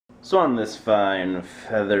So on this fine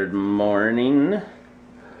feathered morning...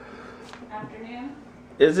 Afternoon?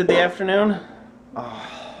 Is it the afternoon? Oh,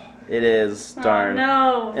 it is, darn.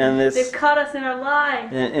 Oh no, and they've caught us in our lie.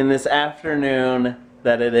 In this afternoon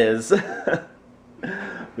that it is.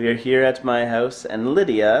 We are here at my house and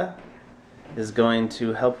Lydia is going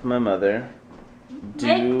to help my mother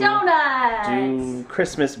Make donuts! do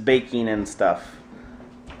Christmas baking and stuff.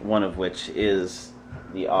 One of which is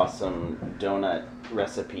the awesome donut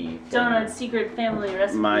recipe. Donut secret family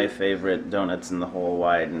recipe. My favorite donuts in the whole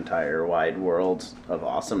entire wide world of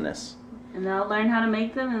awesomeness. And I'll learn how to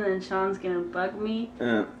make them, and then Sean's gonna bug me.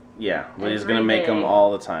 Yeah, but he's gonna make them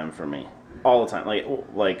all the time for me, all the time,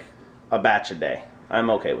 like a batch a day. I'm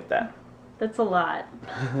okay with that. That's a lot.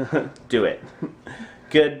 Do it.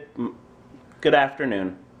 Good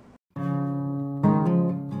afternoon.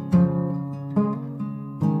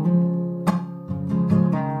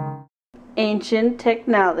 Ancient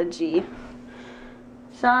technology.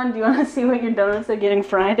 Sean, do you want to see what your donuts are getting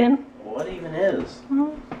fried in? What even is?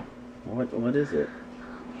 What is it?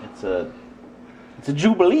 It's a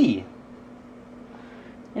Jubilee.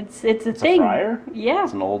 It's a It's thing. a fryer? Yeah.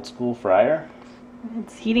 It's an old school fryer.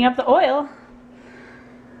 It's heating up the oil.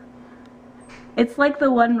 It's like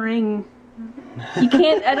the One Ring. You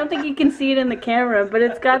can't, I don't think you can see it in the camera, but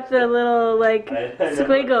it's got the little, like,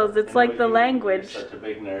 squiggles. It's like the language. You're such a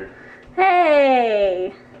big nerd.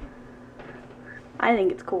 Hey! I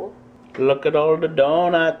think it's cool. Look at all the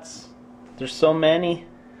donuts. There's so many.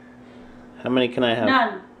 How many can I have?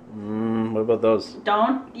 None. What about those?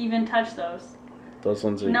 Don't even touch those. Those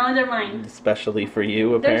ones are No, they're mine. especially for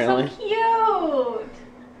you, apparently. They're so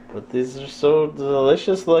cute! But these are so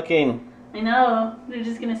delicious looking. I know. They're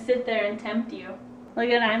just gonna sit there and tempt you. Look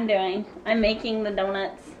what I'm doing. I'm making the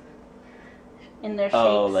donuts in their shapes.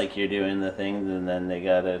 Oh, like you're doing the things and then they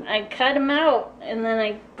gotta... I cut them out and then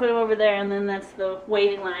I put them over there and then that's the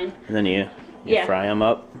waiting line. And then you Yeah. fry them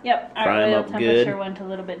up? Yep. Our Fry 'em oil up temperature good. went a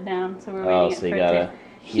little bit down, so we're Oh, waiting so for you it gotta to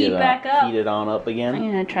heat back up. Heat it on up I'm again?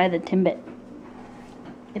 gonna try the Timbit.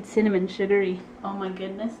 It's cinnamon sugary. Oh my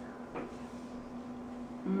goodness.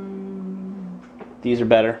 These are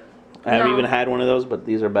better. I haven't No. even had one of those, but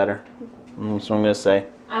these are better. That's what I'm gonna say.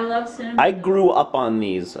 I love cinnamon. I grew up on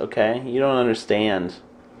these, okay? You don't understand.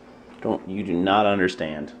 You do not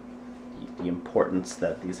understand the importance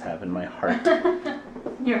that these have in my heart.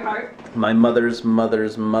 Your heart? My mother's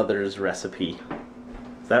recipe.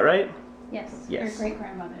 Is that right? Yes. Yes. Your great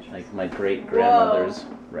grandmother's. Like my great grandmother's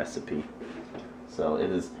recipe. So it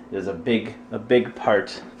is a big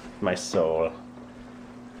part of my soul.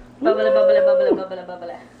 Bubble, bubble, bubble, bubble,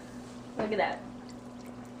 bubble. Look at that.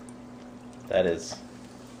 That is.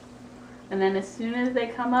 And then as soon as they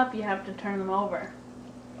come up, you have to turn them over.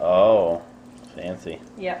 Oh, fancy.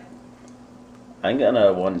 Yep. I'm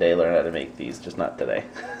gonna one day learn how to make these, just not today.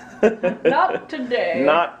 Not today.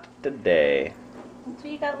 Not today. That's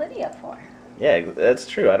what you got Lydia for. Yeah, that's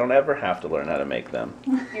true. I don't ever have to learn how to make them.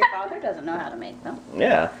 Your father doesn't know how to make them.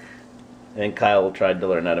 Yeah. I think Kyle tried to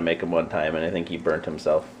learn how to make them one time, and I think he burnt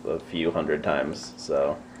himself a few hundred times,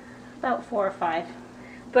 so... About 4 or 5.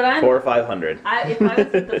 But I'm... 400 or 500. If I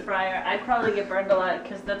was at the fryer, I'd probably get burned a lot,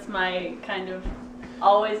 because that's my kind of...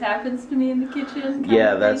 Always happens to me in the kitchen.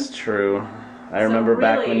 Yeah, that's true. I remember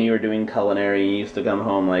back when really- you were doing culinary, you used to come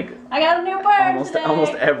home like... I got a new burn today!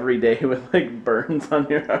 Almost every day with like burns on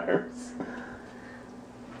your arms.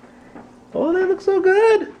 Oh, they look so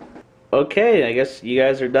good! Okay, I guess you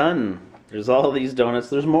guys are done. There's all these donuts.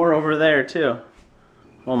 There's more over there too.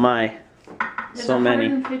 Oh my. There's So many.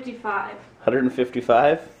 155.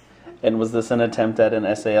 155? And was this an attempt at an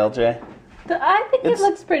SALJ? I think it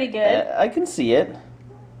looks pretty good. I can see it.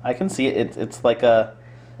 I can see it. It's like a...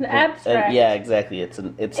 The abstract. yeah, exactly. It's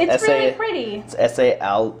really pretty. It's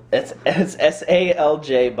it's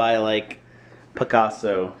SALJ by like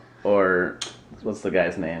Picasso or what's the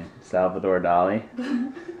guy's name? Salvador Dali.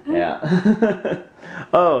 Yeah.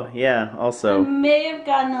 Oh yeah. Also, It may have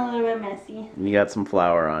gotten a little bit messy. you got some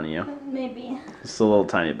flour on you. Maybe. Just a little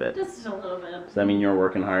tiny bit. Just a little bit. Does that mean you're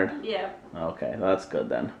working hard? Yeah. Okay, that's good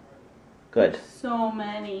then. Good. So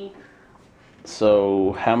many.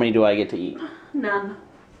 So how many do I get to eat? None.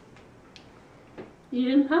 You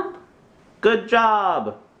didn't help? Good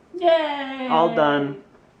job. Yay! All done.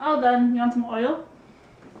 All done. You want some oil?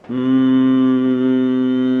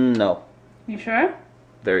 No. You sure?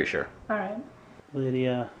 Very sure. Alright.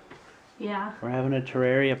 Lydia, Yeah. we're having a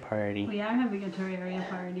Terraria party. We are having a Terraria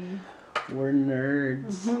party. We're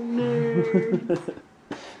nerds. Nerds.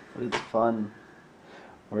 It's fun.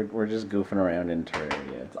 We're just goofing around in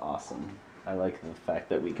Terraria. It's awesome. I like the fact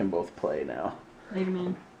that we can both play now.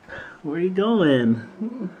 Amen. Where are you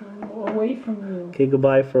going? away from you. Okay,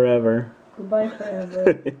 goodbye forever. Goodbye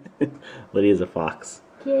forever. Lydia's a fox.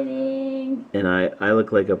 Kidding. And I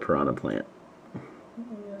look like a piranha plant. I'm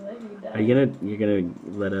gonna let you die. You're gonna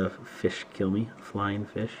let a fish kill me? A flying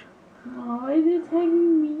fish? Oh, it's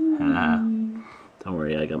attacking me. Don't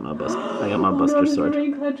worry, I got my buster sword.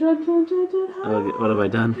 Oh, what have I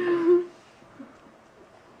done?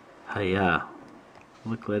 Hiya.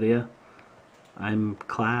 Look, Lydia. I'm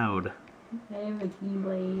Cloud. I have a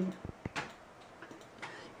keyblade.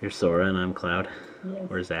 You're Sora and I'm Cloud. Yes.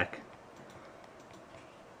 Or Zach.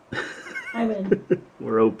 I win.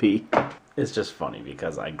 We're OP. It's just funny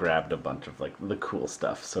because I grabbed a bunch of like the cool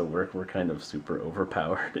stuff, so we're kind of super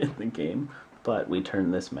overpowered in the game. But we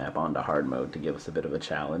turned this map onto hard mode to give us a bit of a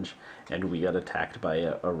challenge, and we got attacked by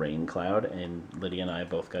a rain cloud, and Lydia and I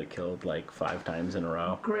both got killed like 5 times in a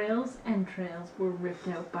row. Grails and trails were ripped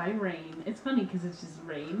out by rain. It's funny because it's just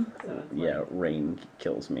rain. So it's yeah, rain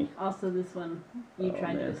kills me. Also, this one, you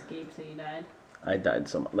tried to escape, so you died. I died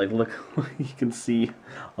so much. Like, look, you can see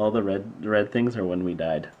all the red things are when we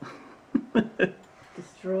died.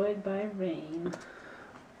 Destroyed by rain.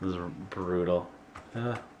 This is brutal.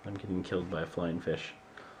 I'm getting killed by a flying fish.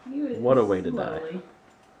 What a way to die.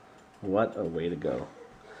 What a way to go.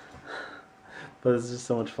 But it's just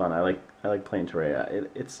so much fun. I like playing Terraria.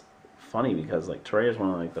 It's funny because like Terraria is one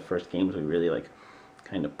of like the first games we really like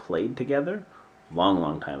kind of played together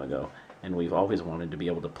long time ago. And we've always wanted to be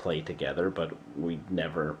able to play together, but we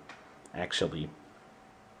never actually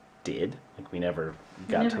did. Like we never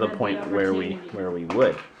got to the point where we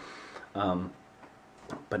would.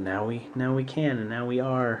 But now we can, and now we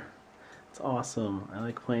are. It's awesome. I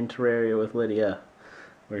like playing Terraria with Lydia,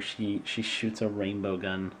 where she shoots a rainbow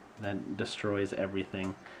gun that destroys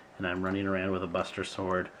everything, and I'm running around with a buster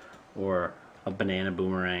sword or a banana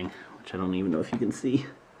boomerang, which I don't even know if you can see.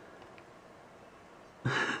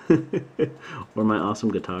 Or my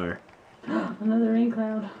awesome guitar. Another rain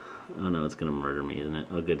cloud. Oh no, it's gonna murder me, isn't it?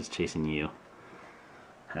 Oh good, it's chasing you.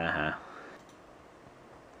 Haha.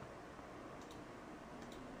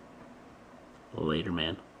 Later,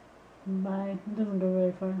 man. Bye. It doesn't go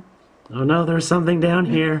very far. Oh no, there's something down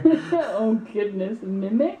here. Oh goodness,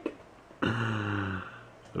 mimic?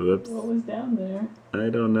 Whoops. What was down there? I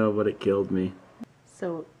don't know, but it killed me.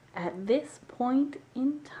 So, at this point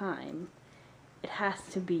in time, it has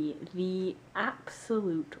to be the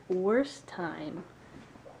absolute worst time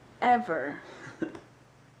ever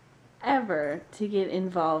to get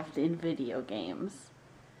involved in video games.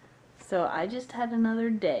 So I just had another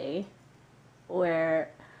day where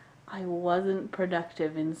I wasn't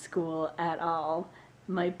productive in school at all.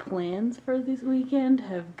 My plans for this weekend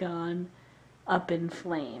have gone up in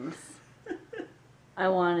flames. I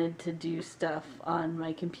wanted to do stuff on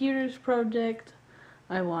my computer's project.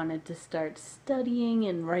 I wanted to start studying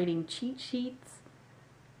and writing cheat sheets.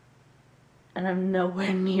 And I'm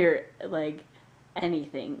nowhere near, like,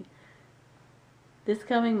 anything. This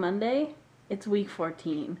coming Monday, it's week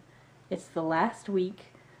 14. It's the last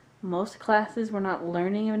week. Most classes, we're not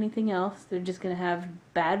learning anything else. They're just going to have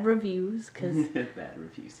bad reviews, because bad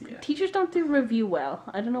reviews, yeah. Teachers don't do review well.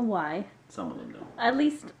 I don't know why. Some of them don't. At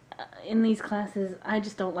least in these classes, I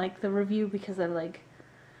just don't like the review because I like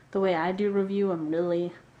the way I do review. I'm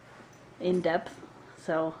really in depth,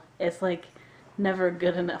 so it's like never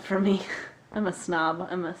good enough for me. I'm a snob.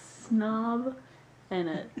 And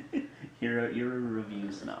a You're a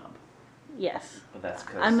review snob. yes. But that's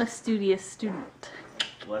because I'm a studious student.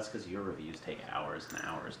 Well, that's because your reviews take hours and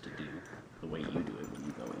hours to do the way you do it when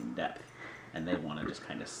you go in depth, and they want to just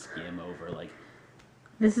kind of skim over like.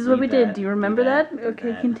 This is what we did. Do you remember that? do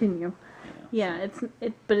Okay, that. continue. Yeah, Yeah,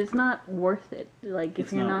 but it's not worth it. Like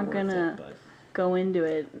if you're not gonna go into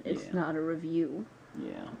it, it's not a review.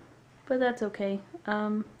 Yeah. But that's okay.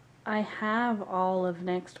 I have all of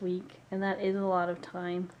next week, and that is a lot of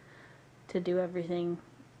time to do everything.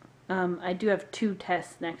 I do have 2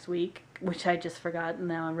 tests next week, which I just forgot, and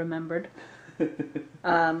now I remembered.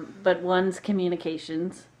 But one's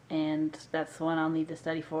communications, and that's the one I'll need to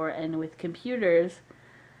study for. And with computers,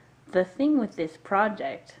 the thing with this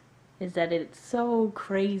project is that it's so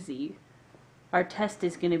crazy. Our test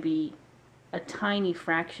is going to be a tiny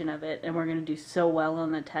fraction of it, and we're going to do so well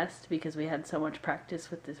on the test because we had so much practice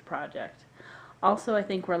with this project. Also, I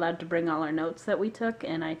think we're allowed to bring all our notes that we took,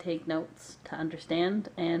 and I take notes to understand,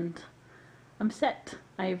 and I'm set.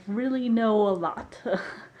 I really know a lot.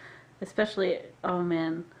 Especially, oh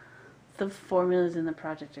man, the formulas in the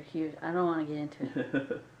project are huge. I don't want to get into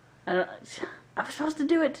it. I was supposed to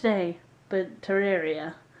do it today, but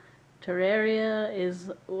Terraria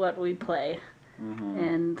is what we play. Mm-hmm.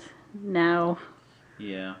 And now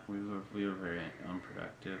Yeah, we were very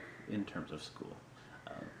unproductive in terms of school.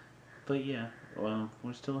 But yeah, well,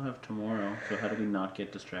 we still have tomorrow. So how do we not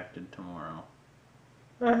get distracted tomorrow?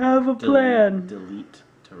 I have a plan. Delete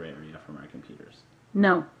Terraria from our computers.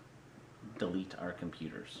 No. Delete our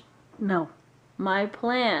computers. No. My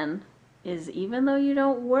plan is, even though you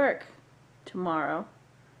don't work tomorrow,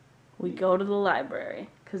 we go to the library.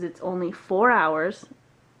 Because it's only 4 hours.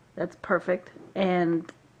 That's perfect.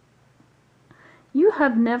 And you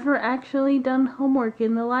have never actually done homework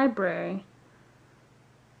in the library.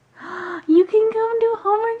 You can come do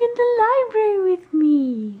homework in the library with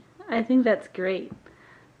me. I think that's great.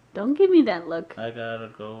 Don't give me that look. I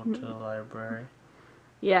gotta go to the library.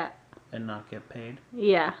 Yeah. And not get paid?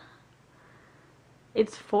 Yeah.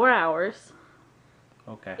 It's 4 hours.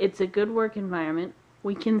 Okay. It's a good work environment.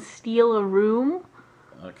 We can steal a room.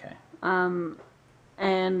 Okay.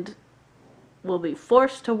 And we'll be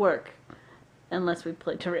forced to work unless we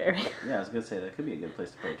play Terraria. Yeah, I was gonna say that could be a good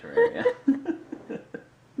place to play Terraria.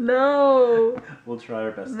 No. We'll try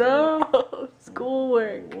our best. No.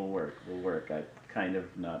 Schoolwork. We'll work. I kind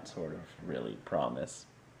of, not sort of, really promise,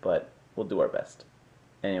 but we'll do our best.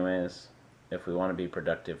 Anyways, if we want to be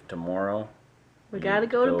productive tomorrow, We gotta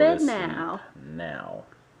go to bed now. Now.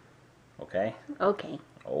 Okay? Okay.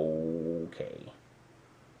 Okay.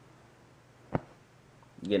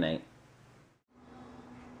 Good night.